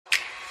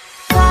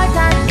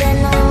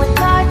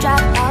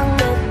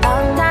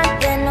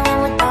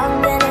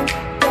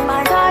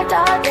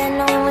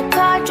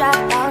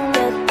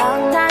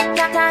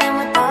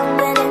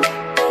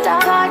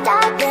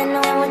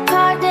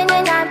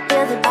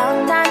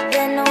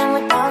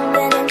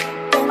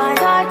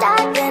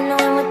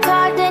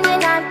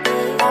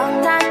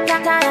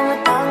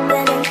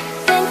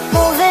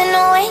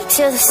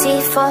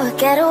sea for a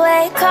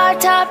getaway. Car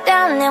top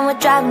down and we're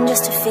driving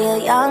just to feel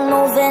young.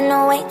 Moving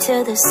away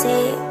to the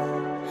sea,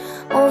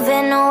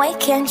 moving away,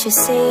 can't you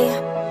see?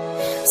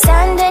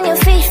 Sand in your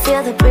feet,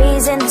 feel the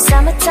breeze in the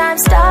summertime.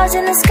 Stars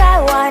in the sky,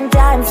 one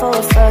dime for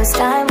a first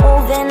time.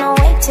 Moving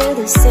away to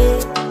the sea,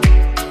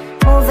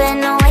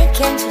 moving away,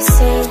 can't you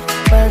see?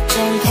 We'll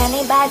drink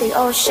honey by the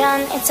ocean,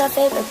 it's our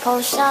favorite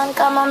potion.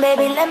 Come on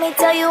baby, let me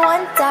tell you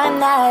one time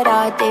that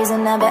our days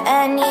will never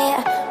end,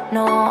 yeah.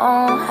 No,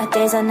 our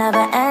days will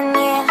never end,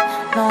 yeah.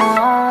 No.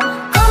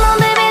 Come on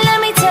baby, let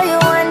me tell you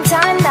one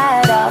time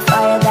that our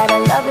fire got a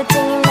love it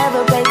till you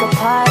never break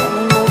apart. And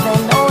we're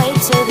moving away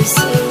to the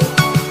sea,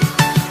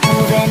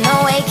 moving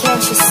away,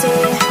 can't you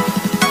see?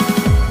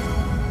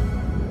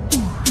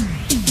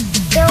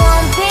 There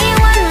won't be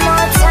one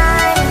more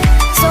time,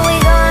 so we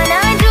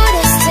gonna do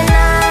this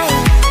tonight.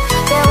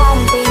 There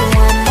won't be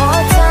one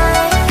more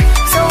time,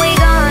 so we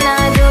gonna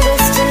do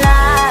this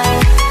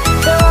tonight.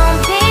 There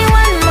won't be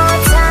one more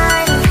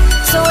time,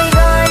 so we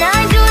gonna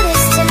do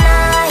this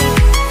tonight.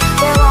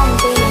 There won't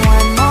be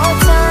one more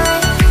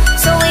time,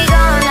 so we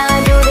gonna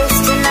do this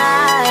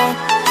tonight.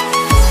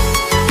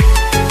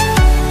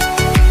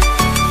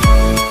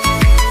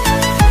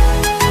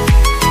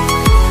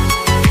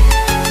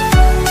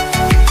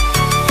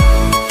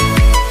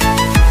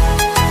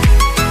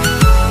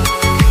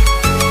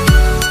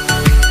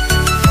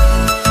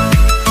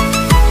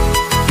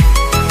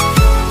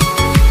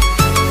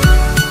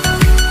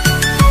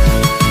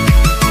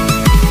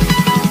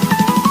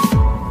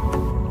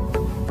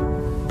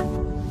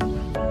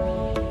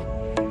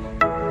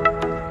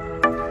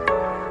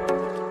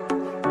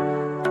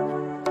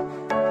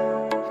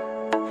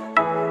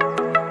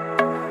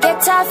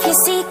 Get off your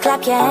seat,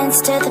 clap your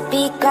hands to the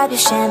beat. Grab your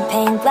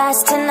champagne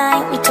glass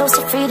tonight. We toast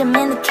to freedom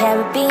in the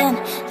Caribbean,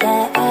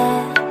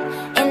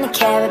 yeah. In the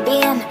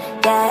Caribbean,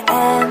 yeah.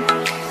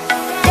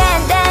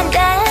 Dan, dan,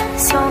 dan,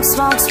 smoke,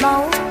 smoke,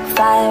 smoke.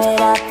 Fire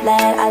it up,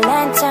 let our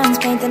lanterns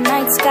paint the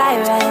night sky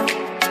red.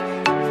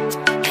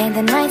 Paint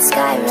the night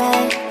sky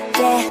red,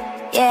 yeah,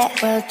 yeah.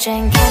 We'll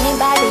drink honey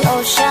by the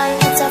ocean,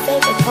 it's our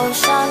favorite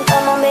potion.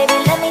 Come on baby,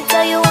 let me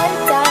tell you one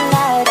time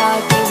that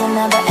our days will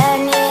never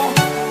end, yeah.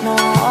 No,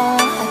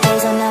 our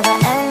days will never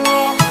end,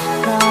 yeah.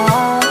 No.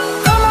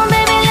 Come on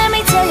baby, let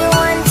me tell you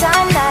one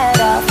time that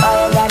our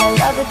fire got a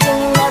love it till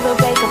you never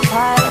break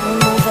apart. And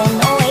we're moving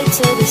away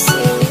to the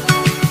sea,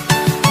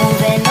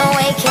 moving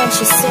away, can't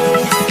you see?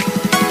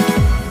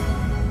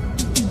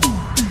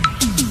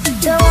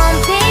 There won't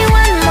be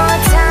one more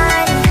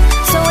time,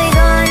 so we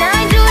gonna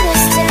do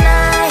this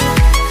tonight.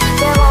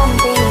 There won't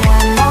be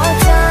one more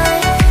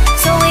time,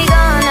 so we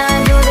gonna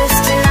do this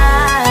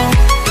tonight.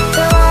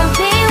 There won't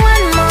be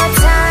one more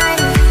time,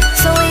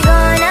 so we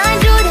gonna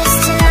do this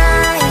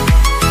tonight.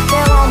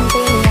 There won't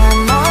be one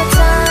more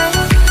time,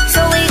 so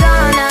we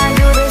gonna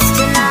do this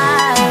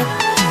tonight.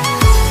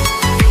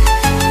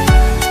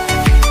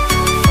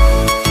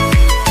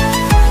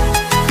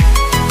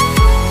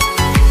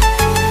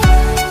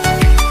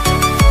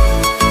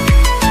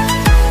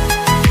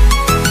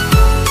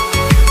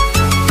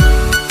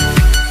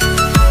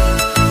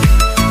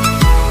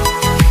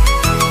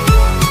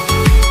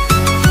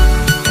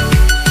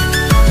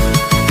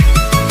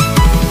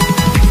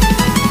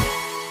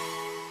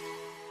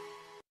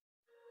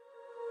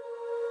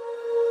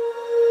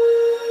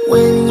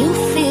 When you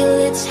feel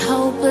it's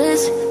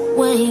hopeless,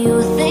 when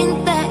you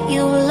think that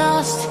you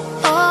lost,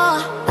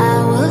 oh, I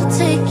will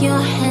take your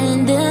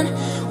hand and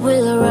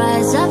we'll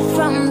rise up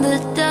from the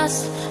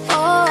dust.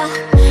 Oh,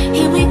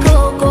 here we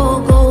go,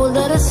 go, go,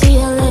 let us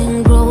heal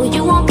and grow.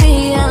 You won't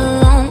be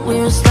alone,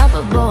 we're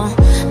unstoppable.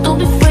 Don't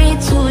be afraid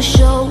to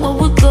show what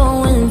we're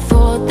going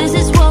for. This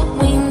is what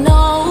we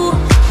know.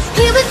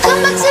 Here we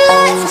come back to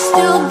life, we're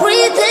still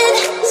breathing.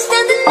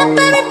 Standing up,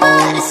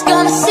 everybody's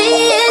gonna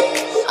see it.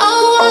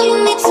 Oh, all you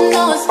need to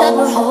know is that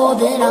we're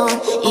holding on.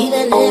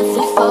 Even if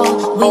we fall,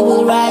 we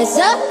will rise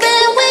up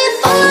and we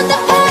follow the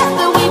path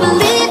that we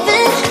believe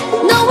in.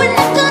 No, we're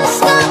not gonna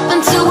stop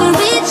until we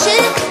reach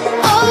it.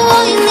 Oh,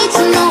 all you need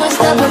to know is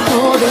that we're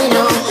holding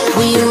on.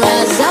 We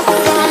rise up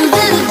from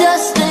the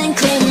dust and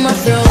clean my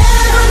throat.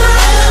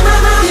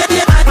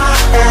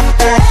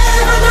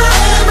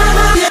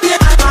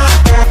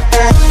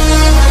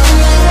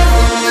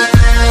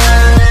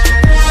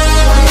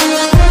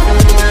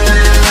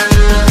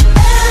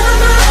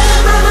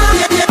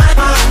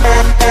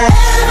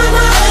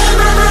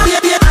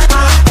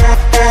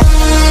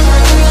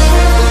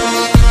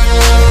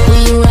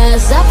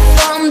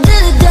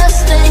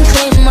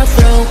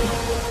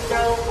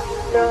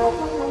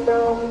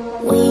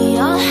 We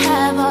all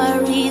have our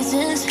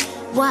reasons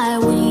why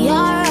we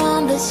are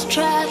on this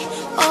track.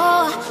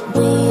 Oh,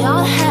 we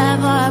all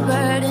have our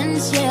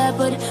burdens, yeah,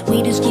 but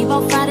we just keep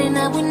on fighting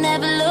and we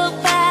never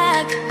look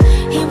back.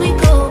 Here we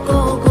go,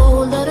 go, go,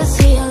 let us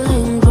heal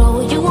and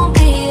grow. You won't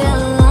be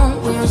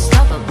alone, we're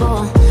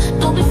unstoppable.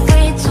 Don't be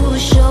afraid to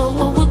show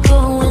what we're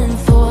going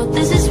for.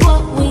 This is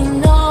what we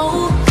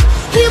know.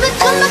 Here we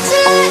come back to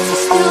life,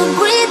 we're still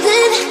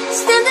breathing.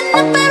 Standing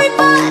up,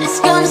 everybody's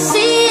gonna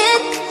see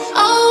it.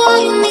 Oh, all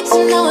you need to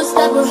know knows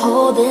that we're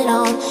holding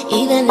on.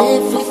 Even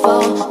if we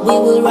fall, we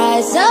will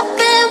rise up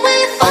and we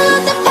follow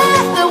the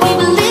path that we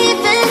believe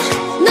in.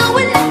 No,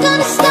 we're not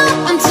gonna stop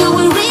until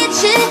we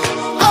reach it.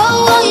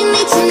 Oh, all you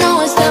need to know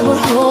is that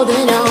we're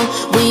holding on.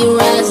 We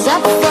rise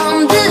up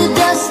from the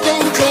dust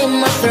and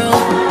claim our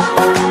throne.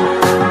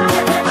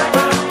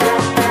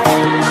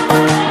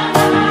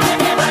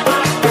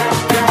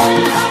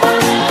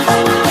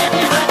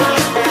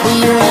 We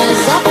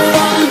rise up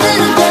from the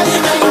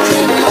dust and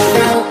claim our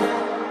throne.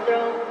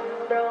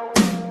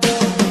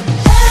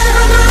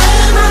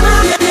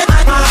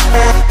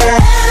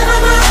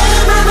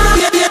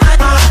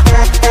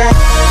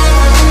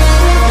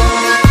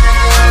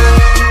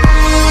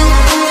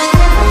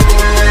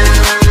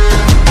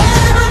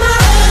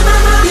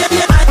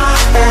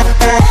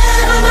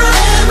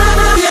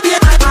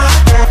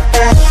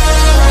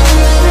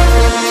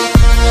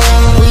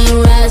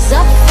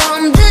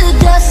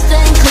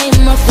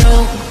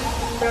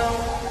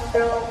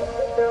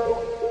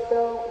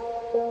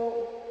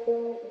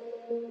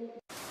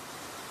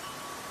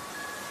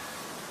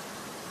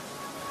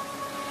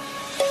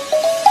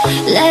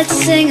 Let's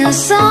sing a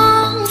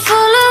song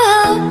full of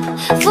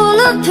hope, full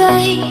of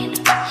pain.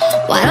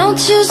 Why don't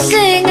you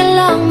sing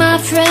along, my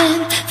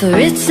friend? For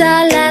it's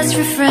our last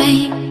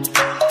refrain.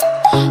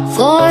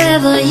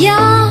 Forever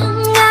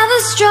young, ever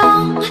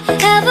strong,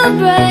 ever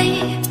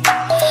brave.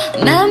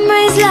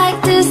 Memories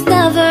like this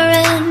never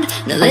end.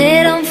 No,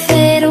 they don't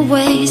fade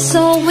away.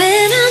 So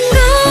when I'm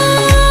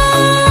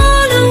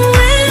gone, oh,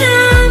 when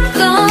I'm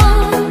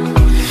gone,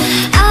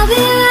 I'll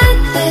be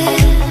right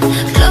there,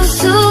 close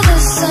to the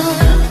sun.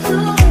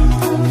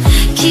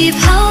 Keep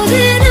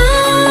holding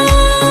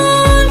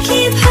on,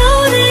 keep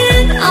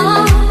holding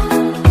on,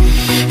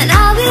 and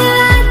I'll be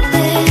right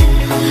there,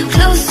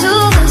 close to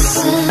the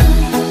sun,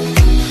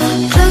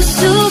 close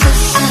to the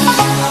sun.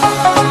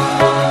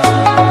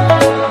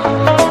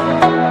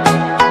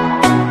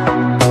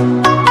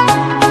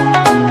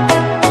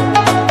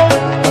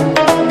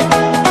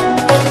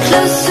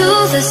 Close to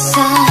the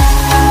sun.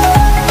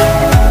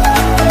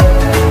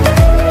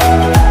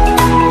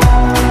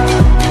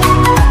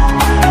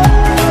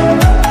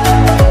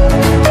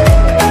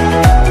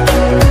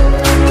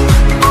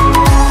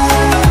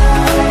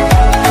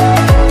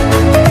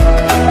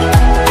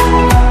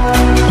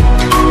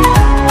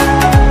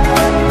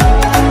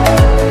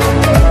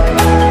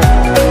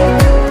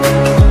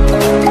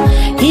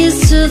 Here's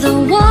to the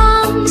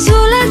ones who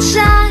let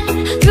shine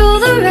through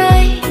the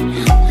rain,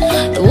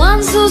 the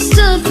ones who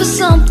stood for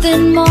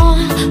something more.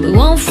 We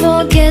won't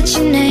forget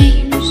your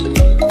names.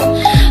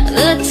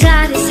 The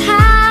tide is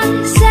high,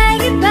 say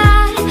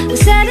goodbye, we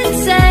set it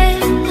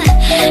sail,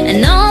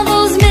 and all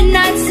those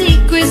midnight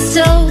secrets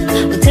told,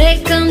 we'll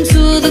take them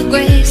to the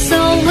grave. So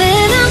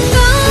when I'm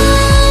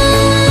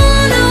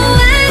gone, oh,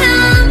 when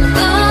I'm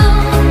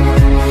gone,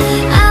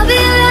 I'll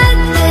be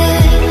right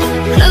there,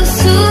 close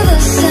to the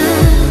sun.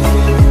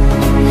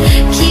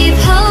 Keep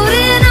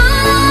holding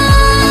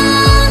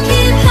on,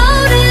 keep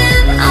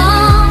holding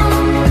on,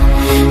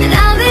 and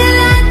I'll be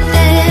right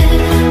there,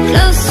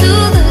 close to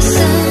the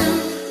sun,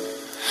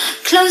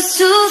 close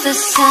to the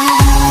sun.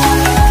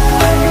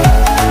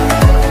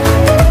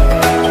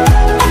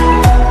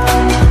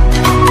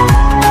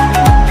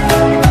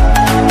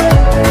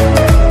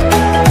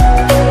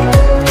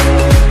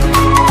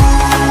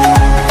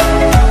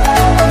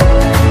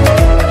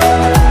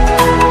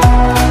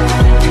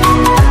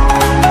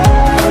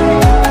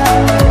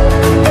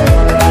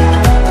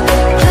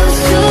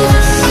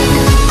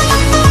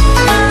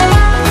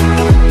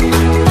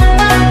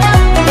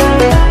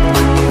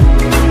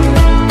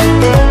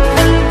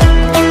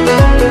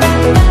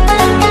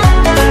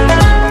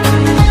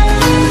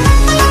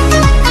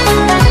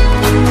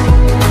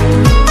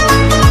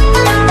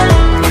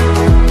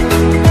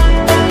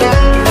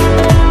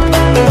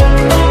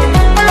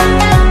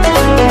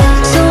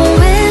 So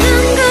when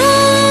I'm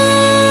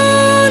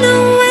gone,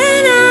 oh,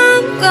 when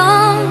I'm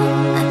gone,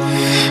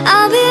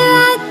 I'll be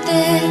right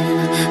there,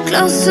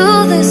 close to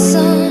the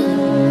sun.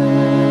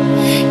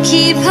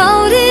 Keep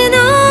holding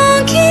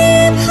on,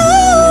 keep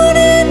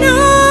holding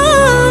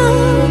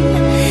on,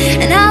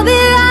 and I'll be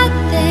right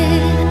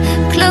there,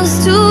 close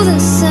to the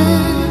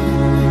sun,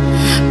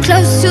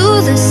 close to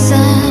the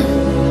sun.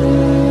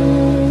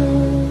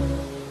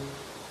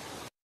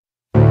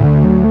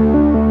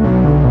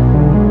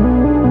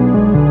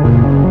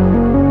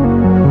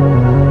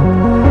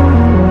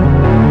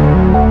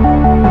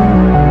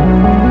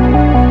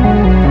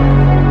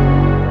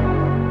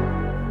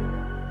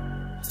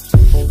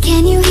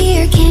 Can you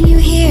hear, can you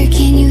hear,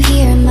 can you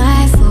hear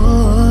my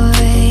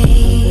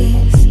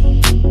voice?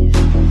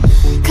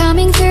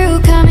 Coming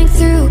through, coming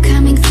through,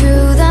 coming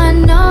through the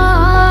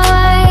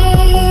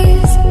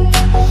noise.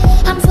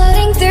 I'm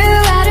floating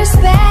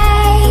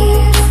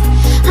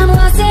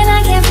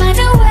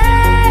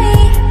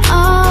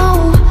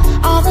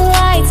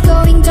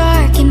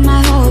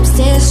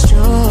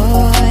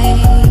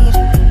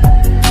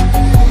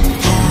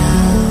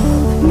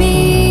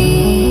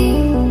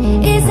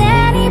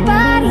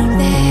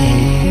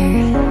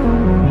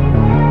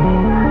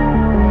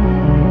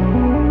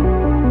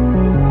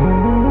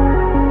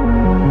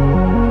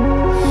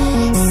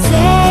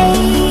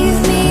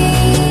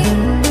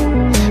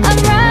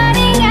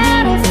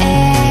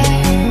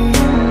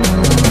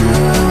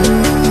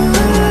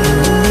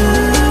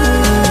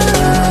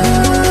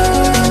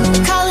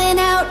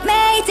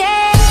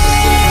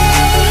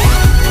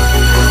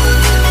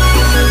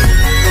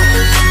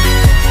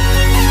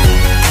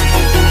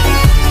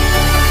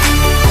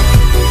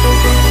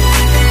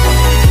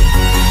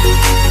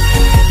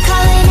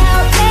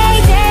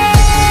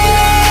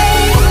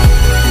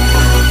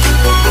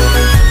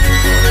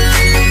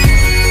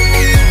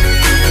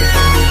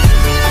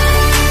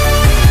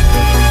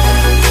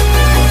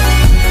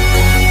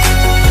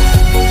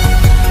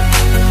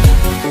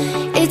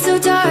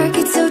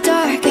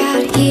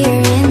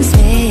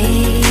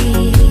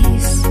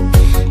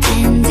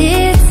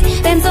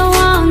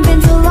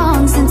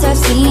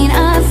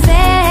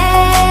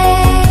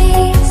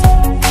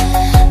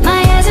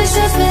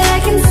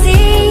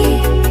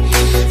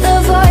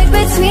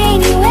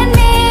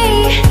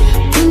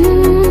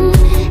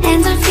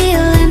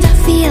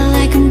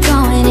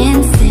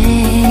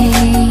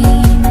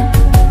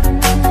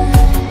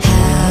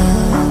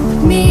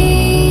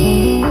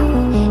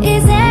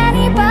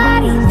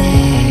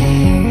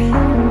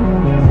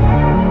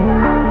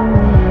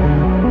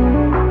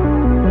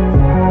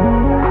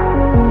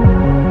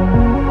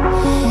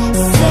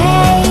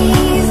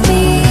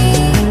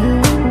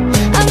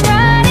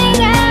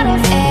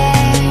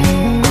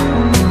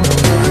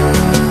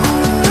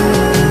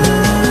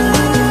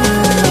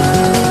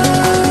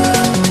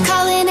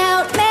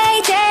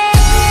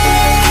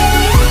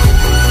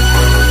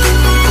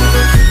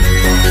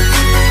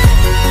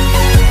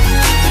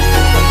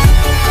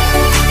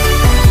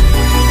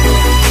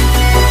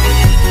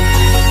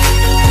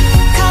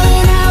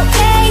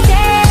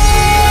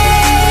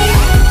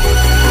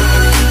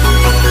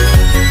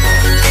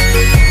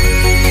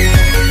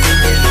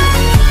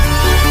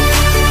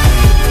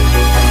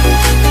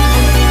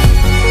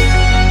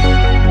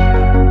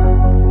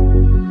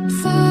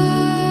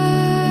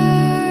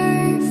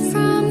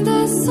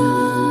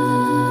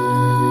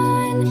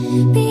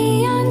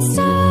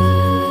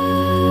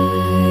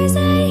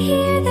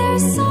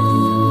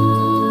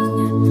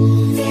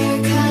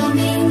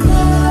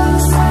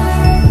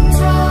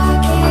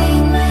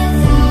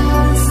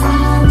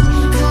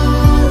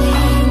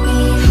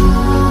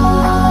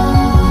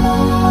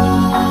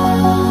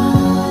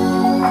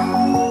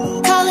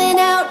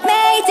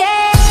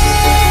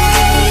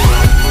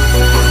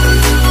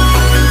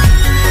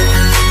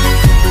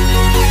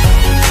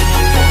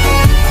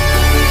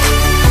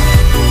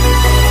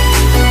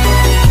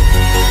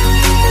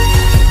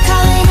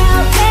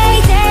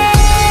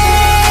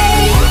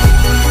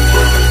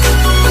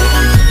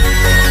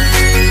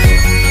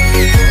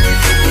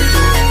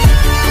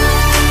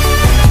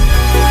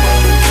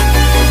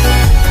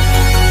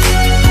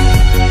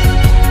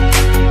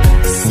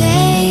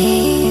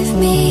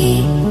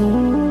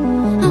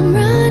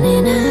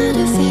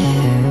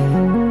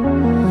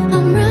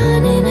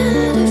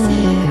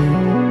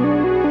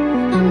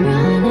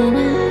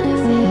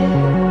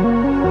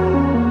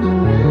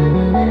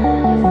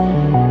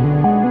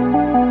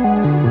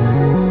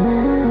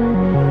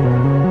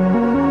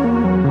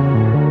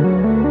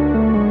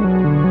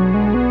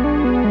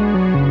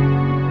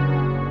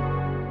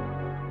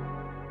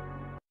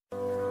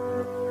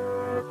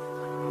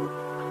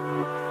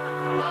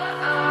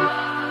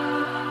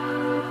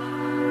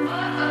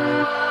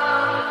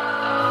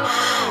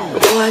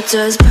What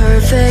does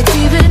perfect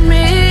even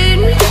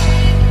mean?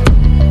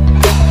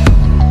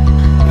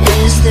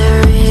 Is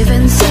there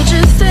even such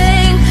a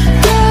thing?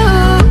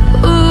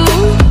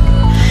 Ooh,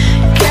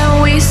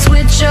 can we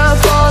switch up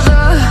all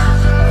the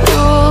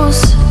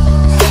rules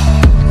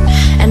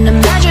and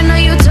imagine a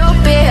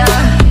utopia?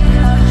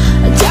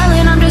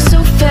 Darling, I'm just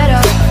so fed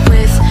up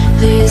with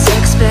these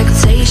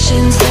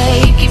expectations.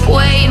 They keep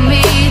weighing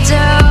me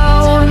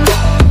down.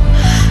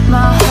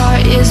 My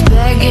heart is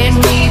begging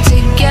me to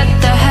get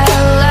the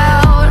hell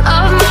out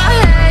of my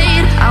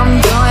head.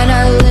 I'm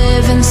gonna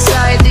live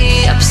inside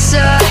the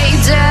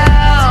upside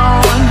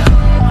down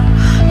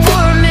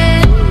for a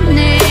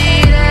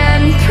minute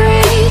and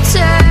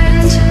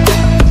pretend,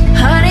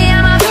 honey,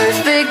 I'm a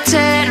perfect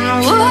 10.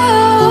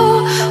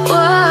 Whoa,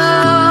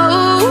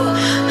 whoa,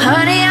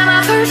 honey, I'm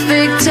a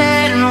perfect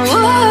 10.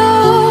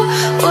 Whoa,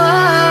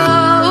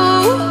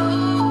 whoa,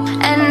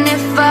 and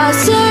if I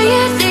say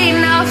it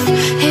enough,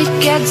 it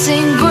gets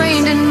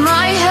ingrained in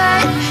my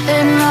head,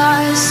 and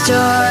I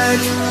start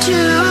to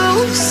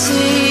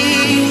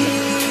see,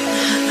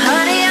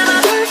 honey, I'm a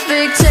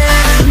perfect 10.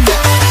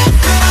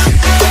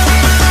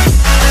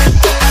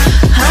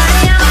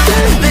 Honey, I'm a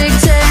perfect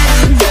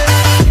 10.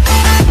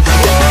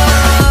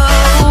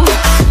 Whoa,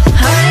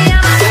 honey,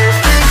 I'm a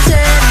perfect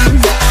 10.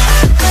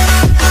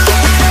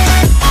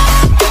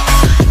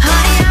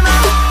 Honey, I'm a,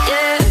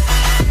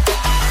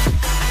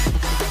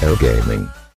 yeah. Gaming.